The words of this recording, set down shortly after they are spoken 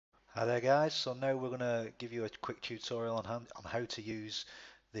Hi there guys, so now we're going to give you a quick tutorial on how to use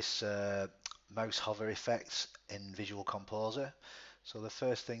this mouse hover effect in Visual Composer. So the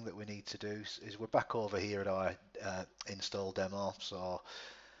first thing that we need to do is we're back over here at our install demo. So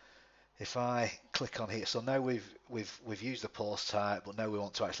if I click on here, so now we've used the post type, but now we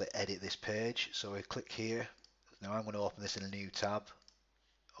want to actually edit this page. So we click here. Now I'm going to open this in a new tab,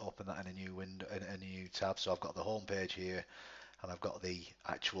 open that in a new window, in a new tab. So I've got the home page here and I've got the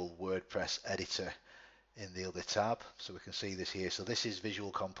actual WordPress editor in the other tab, so we can see this here. So this is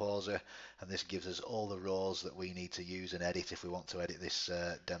Visual Composer, and this gives us all the rows that we need to use and edit if we want to edit this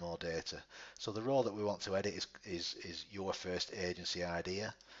demo data. So the row that we want to edit is your first agency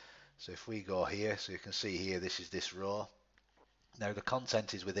idea. So if we go here, so you can see here, this is this row. Now the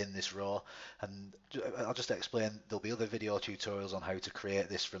content is within this row, and I'll just explain, there'll be other video tutorials on how to create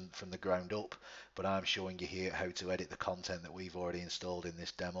this from the ground up, but I'm showing you here how to edit the content that we've already installed in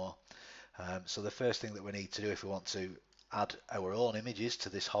this demo. So the first thing that we need to do if we want to add our own images to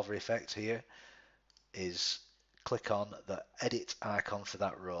this hover effect here is click on the edit icon for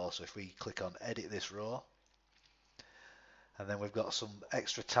that row. So if we click on edit this row, and then we've got some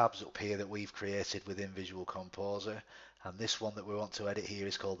extra tabs up here that we've created within Visual Composer, and this one that we want to edit here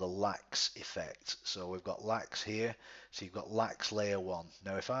is called the Lax Effect. So we've got Lax here, so you've got Lax layer 1.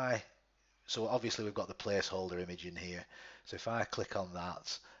 Now so obviously we've got the placeholder image in here, so if I click on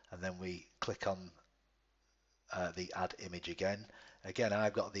that and then we click on the add image again. Again,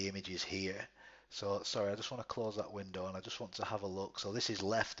 I've got the images here. So sorry, I just want to close that window and I just want to have a look. So this is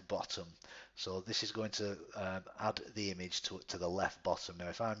left bottom. So this is going to add the image to the left bottom. Now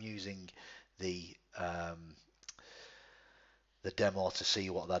if I'm using the um, the demo to see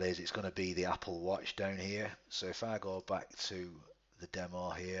what that is, it's going to be the Apple Watch down here. So if I go back to the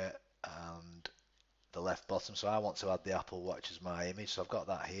demo here and the left bottom, so I want to add the Apple Watch as my image. So I've got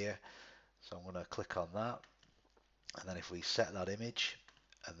that here. So I'm going to click on that. And then if we set that image,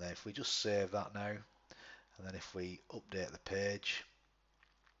 and then if we just save that now, and then if we update the page,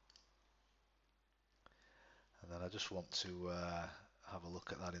 and then I just want to have a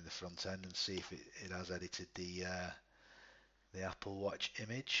look at that in the front end and see if it has edited the Apple Watch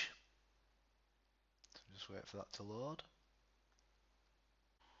image. So just wait for that to load.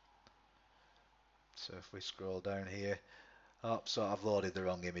 So if we scroll down here, oh, so I've loaded the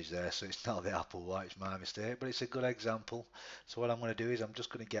wrong image there, so it's not the Apple Watch, my mistake, but it's a good example. So what I'm going to do is I'm just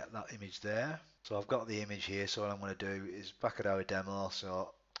going to get that image there. So I've got the image here, so what I'm going to do is back at our demo,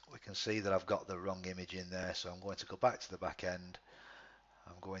 so we can see that I've got the wrong image in there, so I'm going to go back to the back end.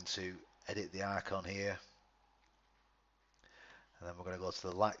 I'm going to edit the icon here, and then we're going to go to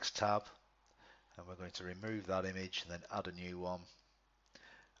the Lax tab, and we're going to remove that image and then add a new one,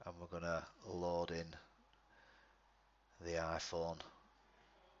 and we're going to load in the iPhone.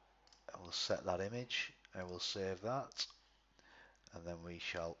 I will set that image, I will save that, and then we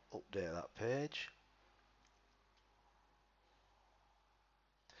shall update that page.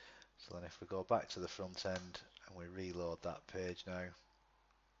 So then if we go back to the front end and we reload that page now,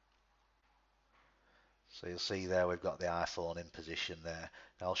 so you'll see there we've got the iPhone in position there.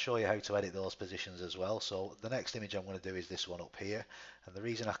 Now I'll show you how to edit those positions as well. So the next image I'm going to do is this one up here, and the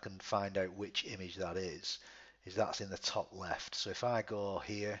reason I can find out which image that is that's in the top left. So if I go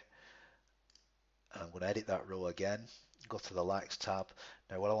here, and I'm going to edit that row again, go to the Lax tab.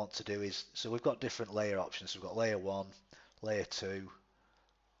 Now what I want to do is, so we've got different layer options. So we've got layer 1, layer 2,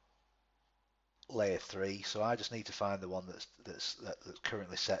 layer 3. So I just need to find the one that's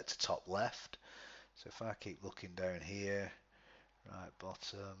currently set to top left. So if I keep looking down here, right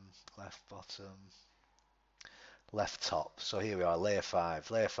bottom, left top. So here we are, layer 5.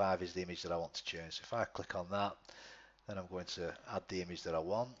 Layer 5 is the image that I want to change. So if I click on that, then I'm going to add the image that I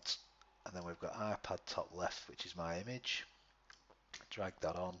want. And then we've got iPad top left, which is my image. Drag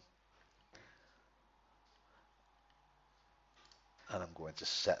that on. And I'm going to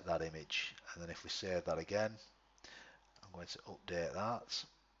set that image. And then if we save that again, I'm going to update that.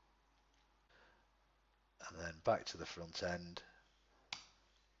 And then back to the front end.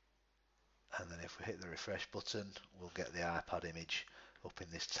 And then if we hit the refresh button, we'll get the iPad image up in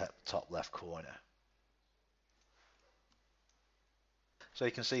this top left corner. So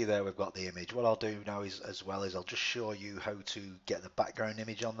you can see there we've got the image. What I'll do now is I'll just show you how to get the background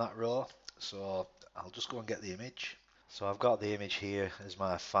image on that row. So I'll just go and get the image. So I've got the image here as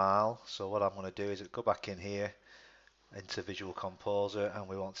my file. So what I'm going to do is go back in here into Visual Composer, and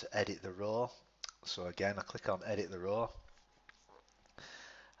we want to edit the row. So again, I click on edit the row.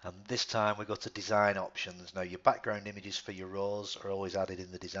 And this time we go to design options. Now your background images for your rows are always added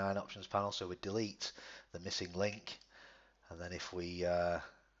in the design options panel. So we delete the missing link. And then if we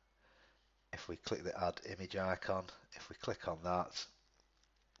if we click the add image icon, if we click on that,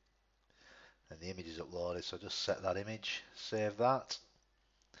 then the image is uploaded. So just set that image, save that,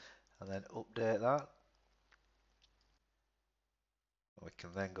 and then update that. We can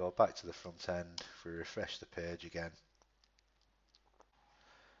then go back to the front end if we refresh the page again.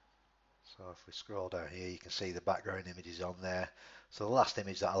 So if we scroll down here, you can see the background image is on there. So the last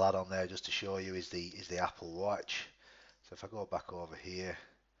image that I'll add on there just to show you is the Apple Watch. So if I go back over here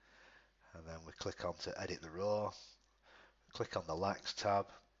and then we click on to edit the row, click on the Lax tab,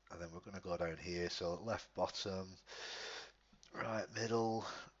 and then we're going to go down here. So left bottom, right middle,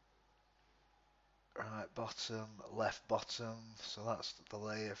 right bottom, left bottom. So that's the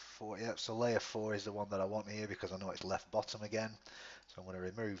layer 4. Yep, so layer 4 is the one that I want here because I know it's left bottom again. So I'm going to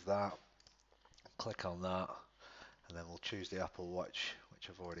remove that, click on that, and then we'll choose the Apple Watch, which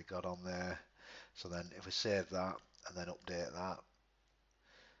I've already got on there. So then if we save that and then update that,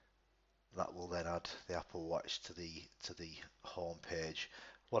 that will then add the Apple Watch to the home page.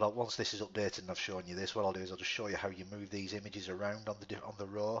 Once this is updated and I've shown you this, what I'll do is I'll just show you how you move these images around on the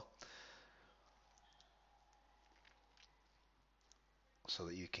row, so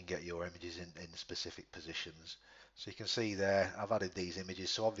that you can get your images in specific positions. So you can see there, I've added these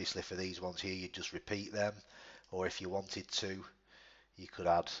images. So obviously for these ones here, you just repeat them, or if you wanted to, you could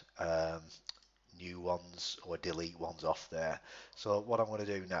add new ones or delete ones off there. So what I'm going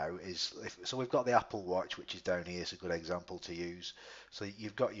to do now is, so we've got the Apple Watch, which is down here. It's a good example to use. So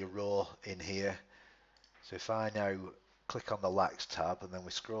you've got your row in here. So if I now click on the Lax tab and then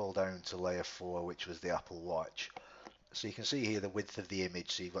we scroll down to layer 4, which was the Apple Watch. So you can see here the width of the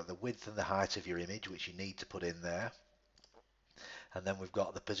image. So you've got the width and the height of your image, which you need to put in there. And then we've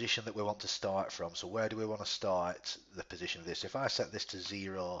got the position that we want to start from. So where do we want to start the position of this? If I set this to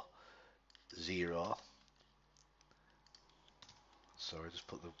 0, 0, so I just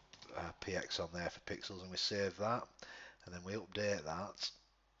put the px on there for pixels and we save that, and then we update that.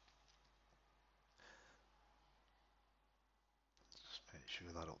 Just make sure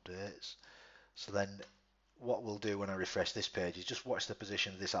that updates. So then what we'll do when I refresh this page is just watch the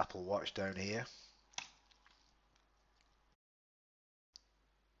position of this Apple Watch down here.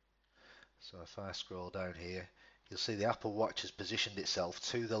 So if I scroll down here, you'll see the Apple Watch has positioned itself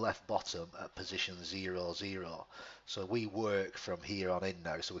to the left bottom at position 0, 0. So we work from here on in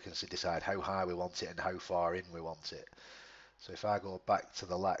now, so we can decide how high we want it and how far in we want it. So if I go back to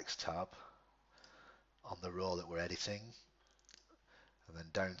the Lax tab on the row that we're editing, and then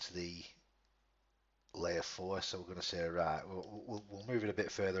down to the layer 4, so we're going to say, right, we'll move it a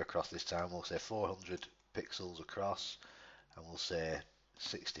bit further across this time. We'll say 400 pixels across, and we'll say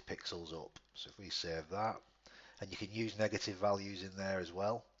 60 pixels up. So if we save that, and you can use negative values in there as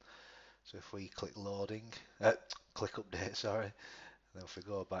well. So if we click loading, click update, sorry, and then if we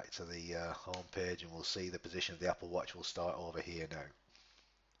go back to the home page, and we'll see the position of the Apple Watch will start over here now.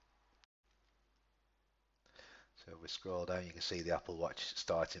 So if we scroll down, you can see the Apple Watch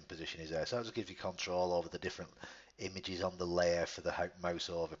starting position is there. So that just gives you control over the different images on the layer for the mouse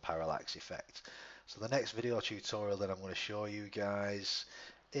over parallax effect. So the next video tutorial that I'm going to show you guys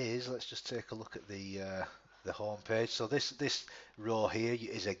is, let's just take a look at the home page. So this row here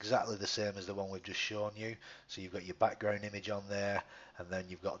is exactly the same as the one we've just shown you. So you've got your background image on there, and then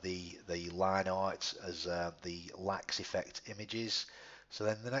you've got the line art as the Lax Effect images. So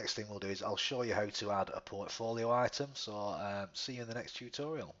then the next thing we'll do is I'll show you how to add a portfolio item. So see you in the next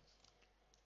tutorial.